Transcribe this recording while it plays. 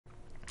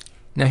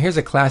Now here's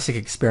a classic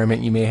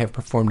experiment you may have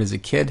performed as a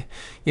kid.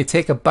 You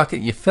take a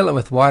bucket, you fill it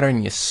with water,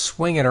 and you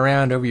swing it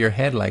around over your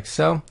head like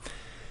so.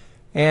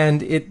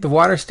 And the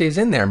water stays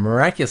in there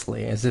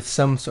miraculously, as if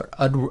some sort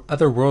of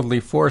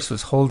otherworldly force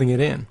was holding it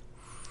in.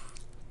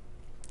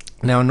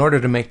 Now in order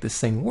to make this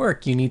thing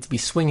work, you need to be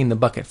swinging the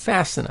bucket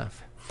fast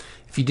enough.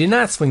 If you do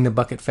not swing the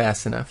bucket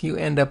fast enough, you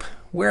end up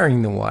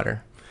wearing the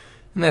water.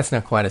 And that's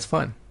not quite as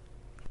fun.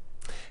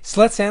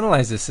 So let's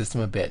analyze this system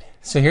a bit.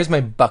 So here's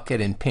my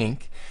bucket in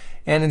pink.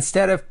 And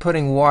instead of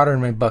putting water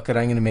in my bucket,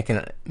 I'm going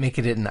to make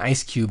it an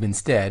ice cube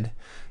instead.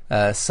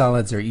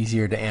 Solids are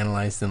easier to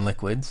analyze than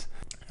liquids.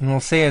 And we'll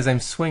say as I'm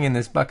swinging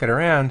this bucket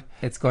around,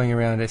 it's going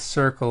around a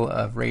circle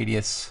of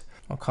radius,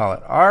 I'll call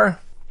it R.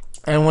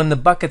 And when the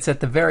bucket's at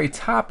the very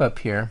top up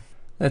here,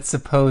 let's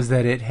suppose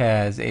that it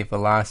has a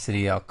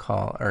velocity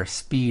or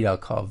speed I'll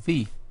call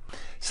V.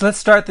 So let's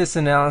start this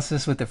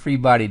analysis with the free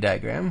body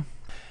diagram.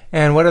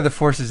 And what are the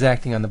forces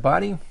acting on the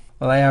body?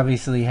 Well, I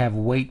obviously have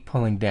weight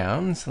pulling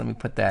down, so let me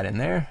put that in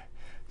there.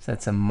 So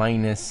that's a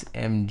minus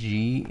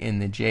mg in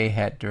the j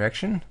hat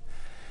direction.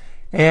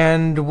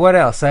 And what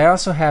else? I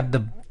also have the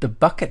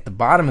bucket, the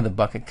bottom of the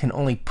bucket, can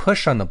only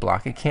push on the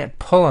block. It can't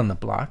pull on the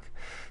block.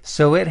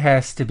 So it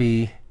has to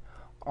be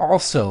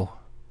also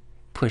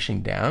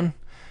pushing down.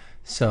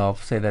 So I'll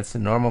say that's the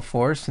normal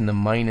force in the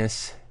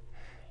minus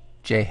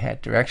j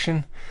hat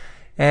direction.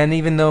 And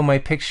even though my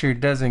picture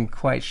doesn't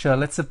quite show,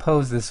 let's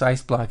suppose this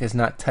ice block is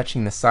not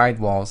touching the side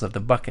walls of the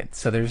bucket.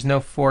 So there's no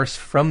force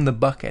from the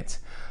bucket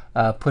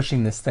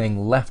pushing this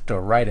thing left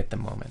or right at the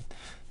moment.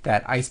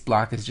 That ice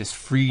block is just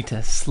free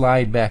to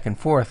slide back and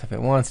forth if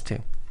it wants to.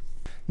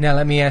 Now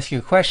let me ask you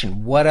a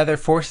question. What other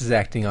force is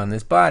acting on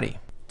this body?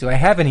 Do I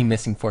have any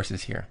missing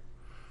forces here?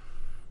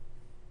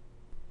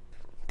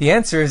 The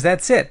answer is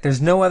that's it.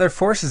 There's no other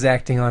forces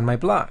acting on my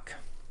block.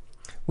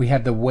 We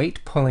have the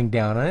weight pulling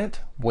down on it.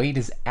 Weight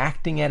is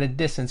acting at a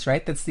distance,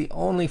 right? That's the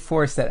only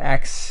force that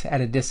acts at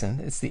a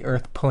distance. It's the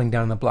earth pulling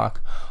down the block.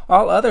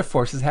 All other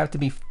forces have to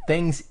be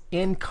things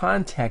in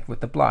contact with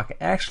the block,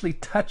 actually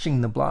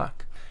touching the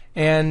block.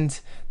 And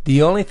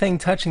the only thing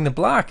touching the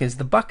block is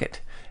the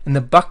bucket. And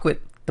the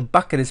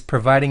bucket is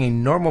providing a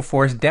normal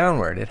force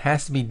downward. It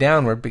has to be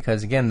downward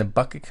because, again, the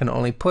bucket can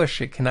only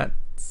push. It cannot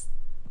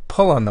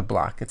pull on the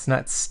block. It's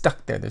not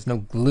stuck there. There's no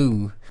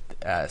glue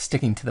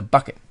sticking to the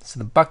bucket. So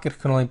the bucket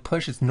can only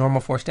push its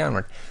normal force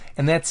downward.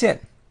 And that's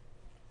it.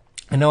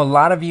 I know a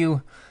lot of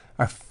you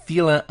are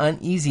feeling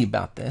uneasy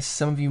about this.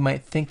 Some of you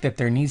might think that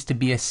there needs to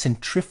be a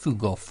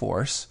centrifugal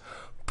force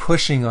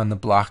pushing on the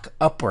block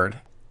upward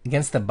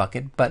against the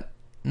bucket, but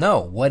no.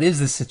 What is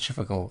the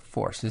centrifugal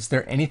force? Is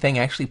there anything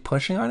actually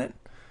pushing on it?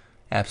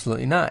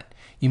 Absolutely not.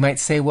 You might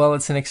say, well,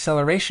 it's an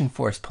acceleration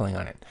force pulling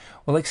on it.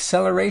 Well,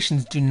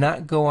 accelerations do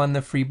not go on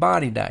the free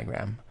body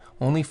diagram.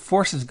 Only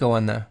forces go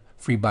on the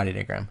free body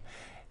diagram.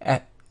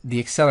 The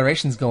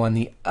accelerations go on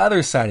the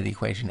other side of the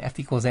equation. F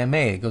equals ma.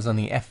 It goes on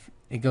the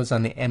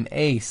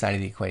ma side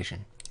of the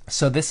equation.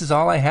 So this is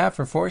all I have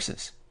for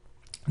forces.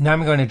 Now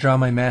I'm going to draw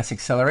my mass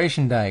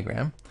acceleration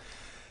diagram,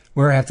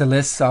 where I have to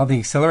list all the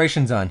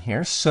accelerations on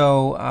here.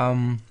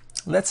 So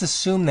let's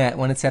assume that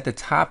when it's at the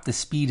top, the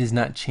speed is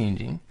not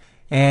changing.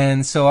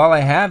 And so all I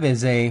have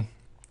is a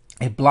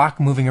block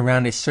moving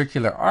around a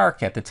circular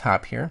arc at the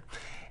top here.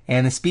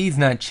 And the speed's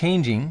not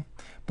changing,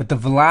 but the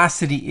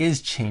velocity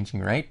is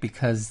changing, right?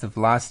 Because the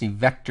velocity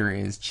vector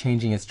is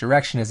changing its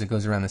direction as it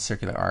goes around the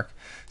circular arc.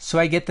 So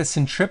I get the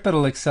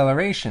centripetal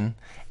acceleration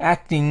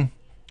acting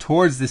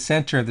towards the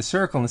center of the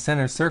circle. And the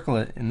center of the circle,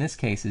 in this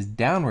case, is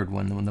downward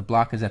when the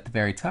block is at the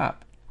very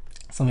top.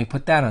 So let me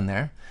put that on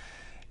there.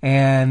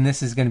 And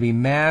this is going to be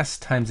mass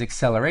times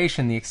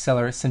acceleration. The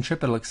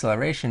centripetal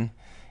acceleration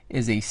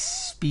is a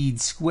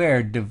speed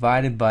squared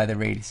divided by the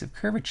radius of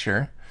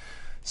curvature.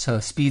 So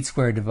speed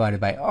squared divided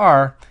by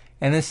r.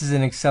 And this is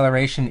an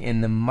acceleration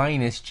in the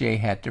minus j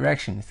hat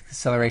direction. It's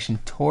acceleration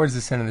towards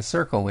the center of the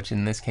circle, which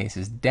in this case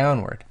is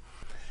downward.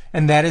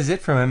 And that is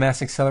it for my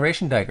mass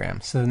acceleration diagram.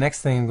 So the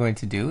next thing I'm going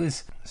to do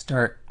is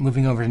start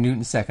moving over to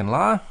Newton's second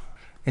law.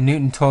 And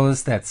Newton told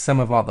us that sum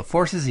of all the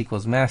forces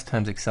equals mass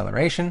times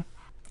acceleration.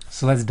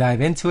 So let's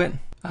dive into it.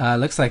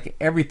 Looks like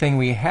everything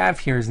we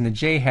have here is in the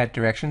j hat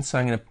direction, so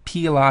I'm going to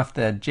peel off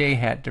the j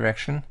hat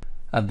direction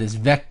of this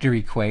vector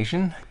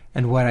equation.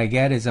 And what I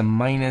get is a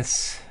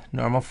minus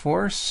normal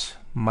force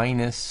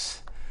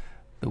minus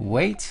the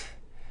weight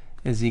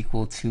is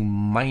equal to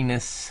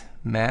minus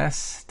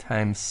mass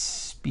times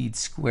speed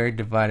squared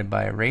divided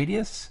by a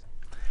radius.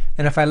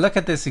 And if I look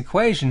at this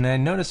equation, I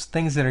notice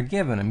things that are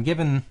given. I'm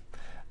given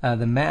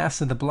the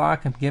mass of the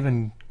block, I'm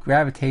given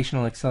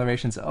gravitational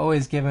acceleration is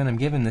always given, I'm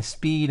given the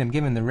speed, I'm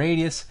given the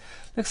radius.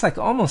 Looks like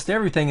almost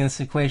everything in this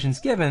equation is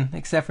given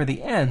except for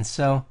the n.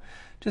 So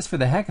just for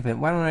the heck of it,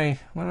 why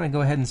don't I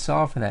go ahead and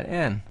solve for that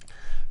n?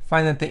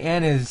 Find that the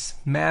n is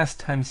mass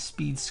times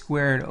speed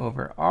squared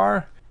over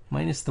r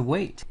minus the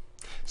weight.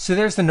 So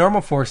there's the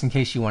normal force in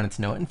case you wanted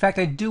to know it. In fact,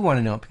 I do want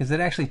to know it because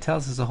it actually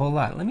tells us a whole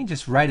lot. Let me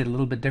just write it a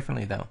little bit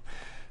differently though.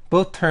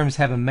 Both terms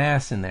have a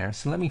mass in there,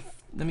 so let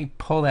me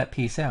pull that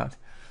piece out.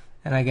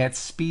 And I get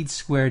speed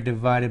squared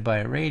divided by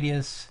a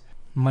radius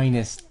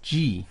minus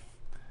g,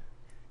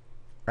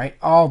 right?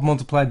 All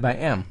multiplied by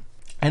m.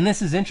 And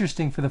this is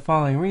interesting for the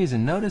following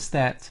reason. Notice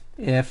that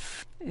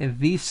if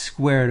v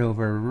squared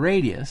over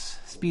radius,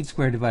 speed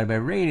squared divided by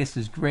radius,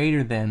 is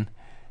greater than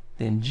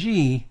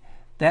g,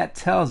 that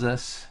tells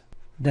us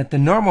that the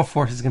normal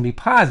force is going to be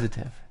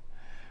positive,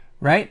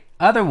 right?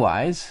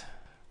 Otherwise,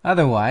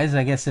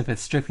 I guess if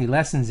it's strictly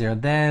less than 0,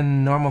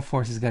 then normal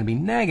force is going to be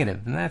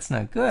negative, and that's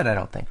not good, I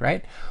don't think,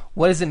 right?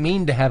 What does it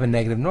mean to have a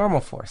negative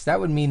normal force? That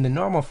would mean the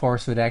normal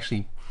force would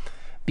actually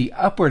be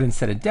upward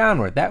instead of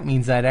downward. That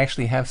means I'd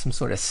actually have some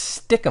sort of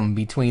stickum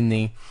between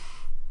the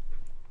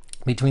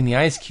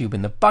ice cube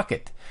and the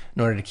bucket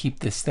in order to keep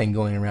this thing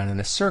going around in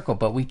a circle,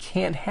 but we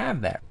can't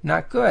have that.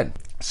 Not good.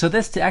 So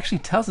this actually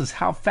tells us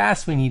how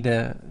fast we need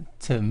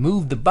to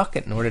move the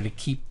bucket in order to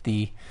keep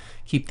the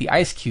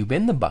ice cube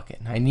in the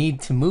bucket. I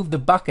need to move the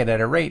bucket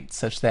at a rate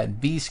such that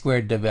v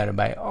squared divided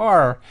by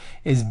r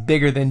is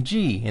bigger than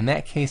g. In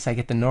that case, I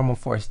get the normal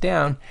force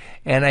down,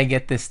 and I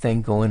get this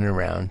thing going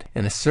around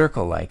in a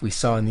circle like we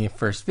saw in the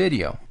first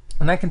video.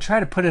 And I can try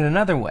to put it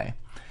another way.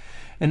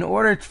 In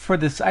order for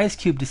this ice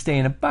cube to stay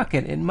in a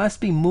bucket, it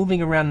must be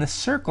moving around the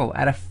circle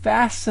at a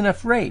fast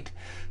enough rate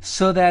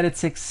so that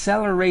its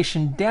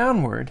acceleration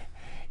downward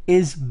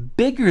is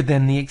bigger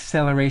than the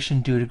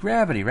acceleration due to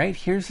gravity, right?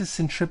 Here's the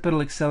centripetal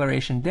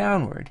acceleration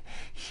downward.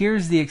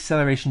 Here's the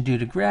acceleration due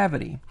to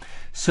gravity.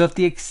 So if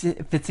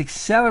it's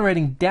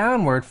accelerating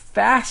downward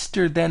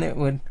faster than it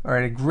would, or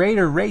at a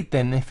greater rate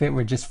than if it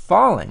were just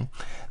falling,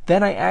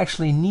 then I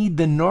actually need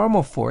the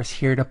normal force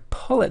here to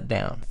pull it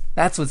down.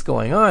 That's what's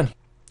going on.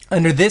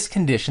 Under this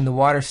condition, the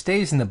water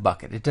stays in the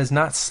bucket. It does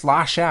not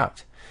slosh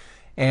out.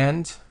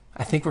 And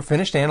I think we're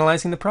finished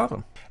analyzing the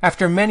problem.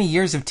 After many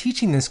years of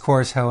teaching this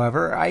course,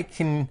 however, I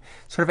can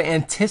sort of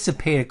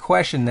anticipate a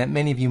question that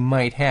many of you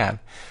might have.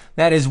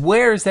 That is,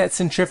 where is that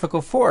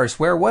centrifugal force?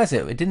 Where was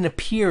it? It didn't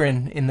appear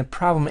in the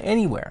problem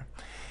anywhere.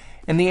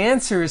 And the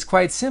answer is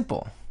quite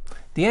simple.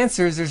 The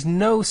answer is there's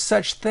no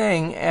such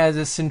thing as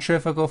a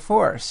centrifugal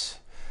force.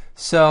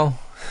 So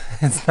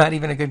it's not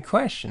even a good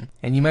question.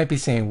 And you might be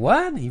saying,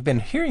 what? You've been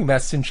hearing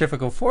about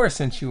centrifugal force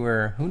since you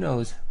were who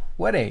knows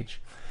what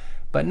age.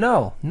 But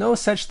no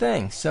such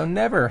thing. So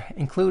never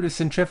include a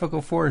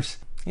centrifugal force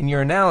in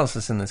your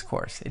analysis in this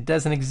course. It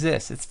doesn't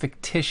exist. It's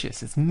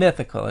fictitious. It's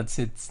mythical.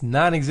 It's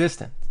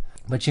non-existent.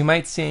 But you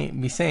might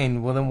be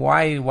saying, well then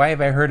why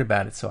have I heard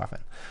about it so often?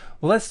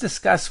 Well, let's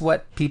discuss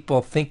what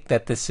people think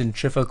that the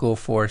centrifugal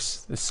force,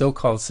 the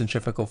so-called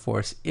centrifugal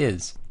force,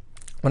 is.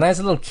 When I was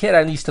a little kid,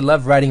 I used to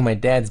love riding my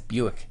dad's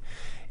Buick.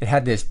 It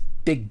had this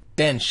big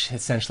bench,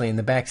 essentially, in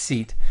the back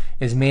seat.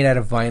 It was made out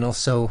of vinyl,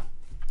 so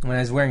when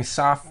I was wearing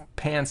soft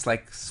pants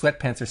like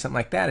sweatpants or something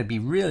like that, it'd be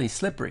really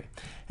slippery.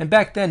 And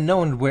back then, no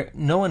one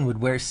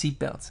would wear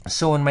seatbelts.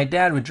 So when my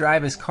dad would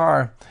drive his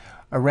car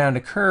around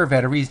a curve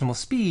at a reasonable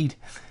speed,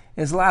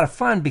 it was a lot of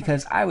fun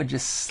because I would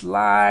just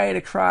slide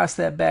across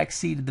that back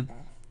seat of the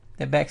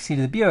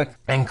Buick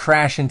and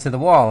crash into the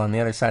wall on the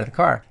other side of the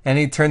car. And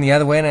he'd turn the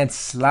other way and I'd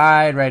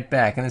slide right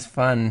back, and it's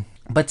fun.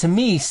 But to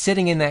me,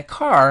 sitting in that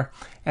car,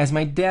 as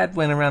my dad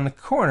went around the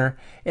corner,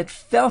 it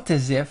felt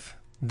as if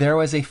there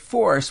was a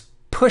force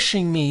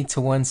pushing me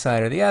to one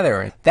side or the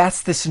other.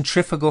 That's the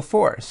centrifugal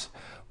force.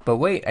 But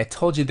wait, I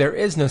told you there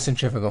is no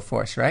centrifugal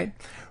force, right?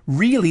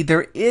 Really,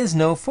 there is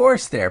no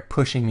force there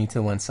pushing me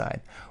to one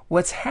side.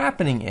 What's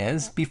happening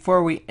is,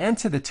 before we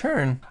enter the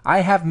turn,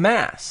 I have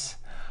mass.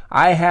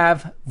 I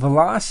have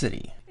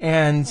velocity.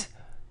 And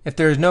if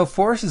there's no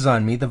forces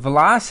on me, the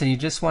velocity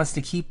just wants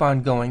to keep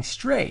on going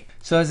straight.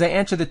 So as I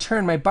enter the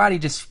turn, my body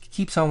just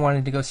keeps on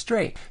wanting to go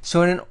straight.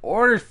 So in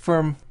order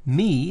for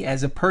me,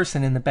 as a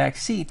person in the back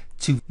seat,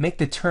 to make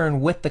the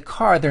turn with the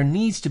car, there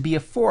needs to be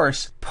a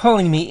force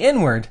pulling me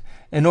inward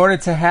in order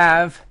to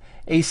have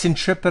a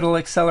centripetal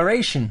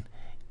acceleration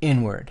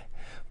inward.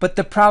 But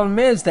the problem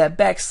is that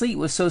back seat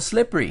was so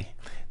slippery.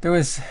 There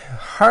was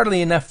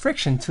hardly enough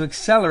friction to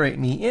accelerate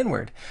me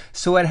inward.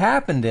 So what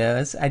happened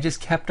is I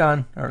just kept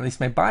on, or at least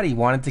my body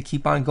wanted to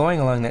keep on going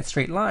along that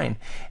straight line.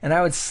 And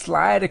I would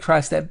slide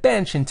across that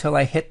bench until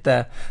I hit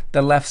the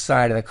left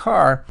side of the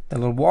car, the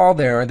little wall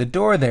there or the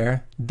door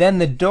there. Then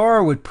the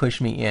door would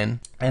push me in,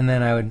 and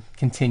then I would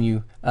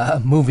continue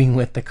moving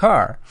with the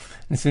car.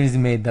 And as soon as I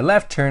made the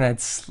left turn,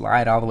 I'd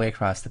slide all the way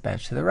across the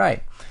bench to the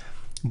right.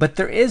 But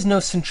there is no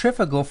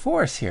centrifugal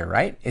force here,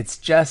 right? It's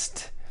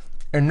just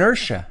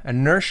inertia.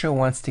 Inertia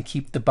wants to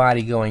keep the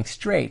body going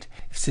straight.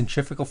 If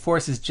centrifugal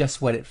force is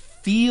just what it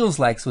feels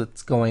like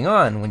what's going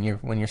on when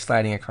you're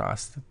sliding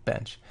across the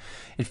bench.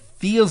 It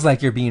feels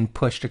like you're being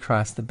pushed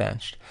across the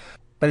bench.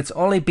 But it's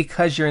only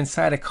because you're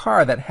inside a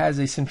car that has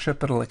a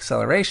centripetal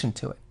acceleration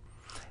to it.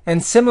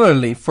 And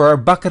similarly, for our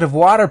bucket of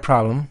water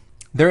problem,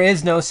 there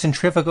is no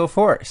centrifugal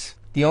force.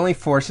 The only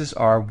forces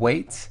are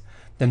weights,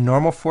 the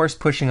normal force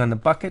pushing on the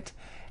bucket,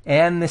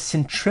 and the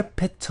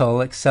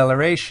centripetal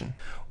acceleration.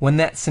 When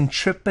that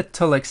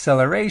centripetal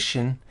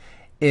acceleration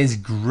is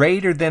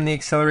greater than the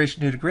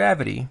acceleration due to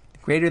gravity,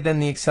 greater than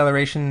the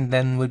acceleration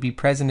than would be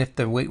present if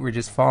the weight were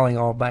just falling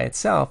all by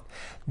itself,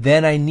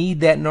 then I need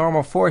that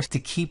normal force to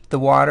keep the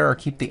water or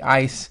keep the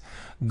ice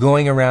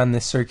going around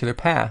this circular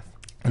path.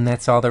 And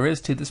that's all there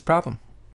is to this problem.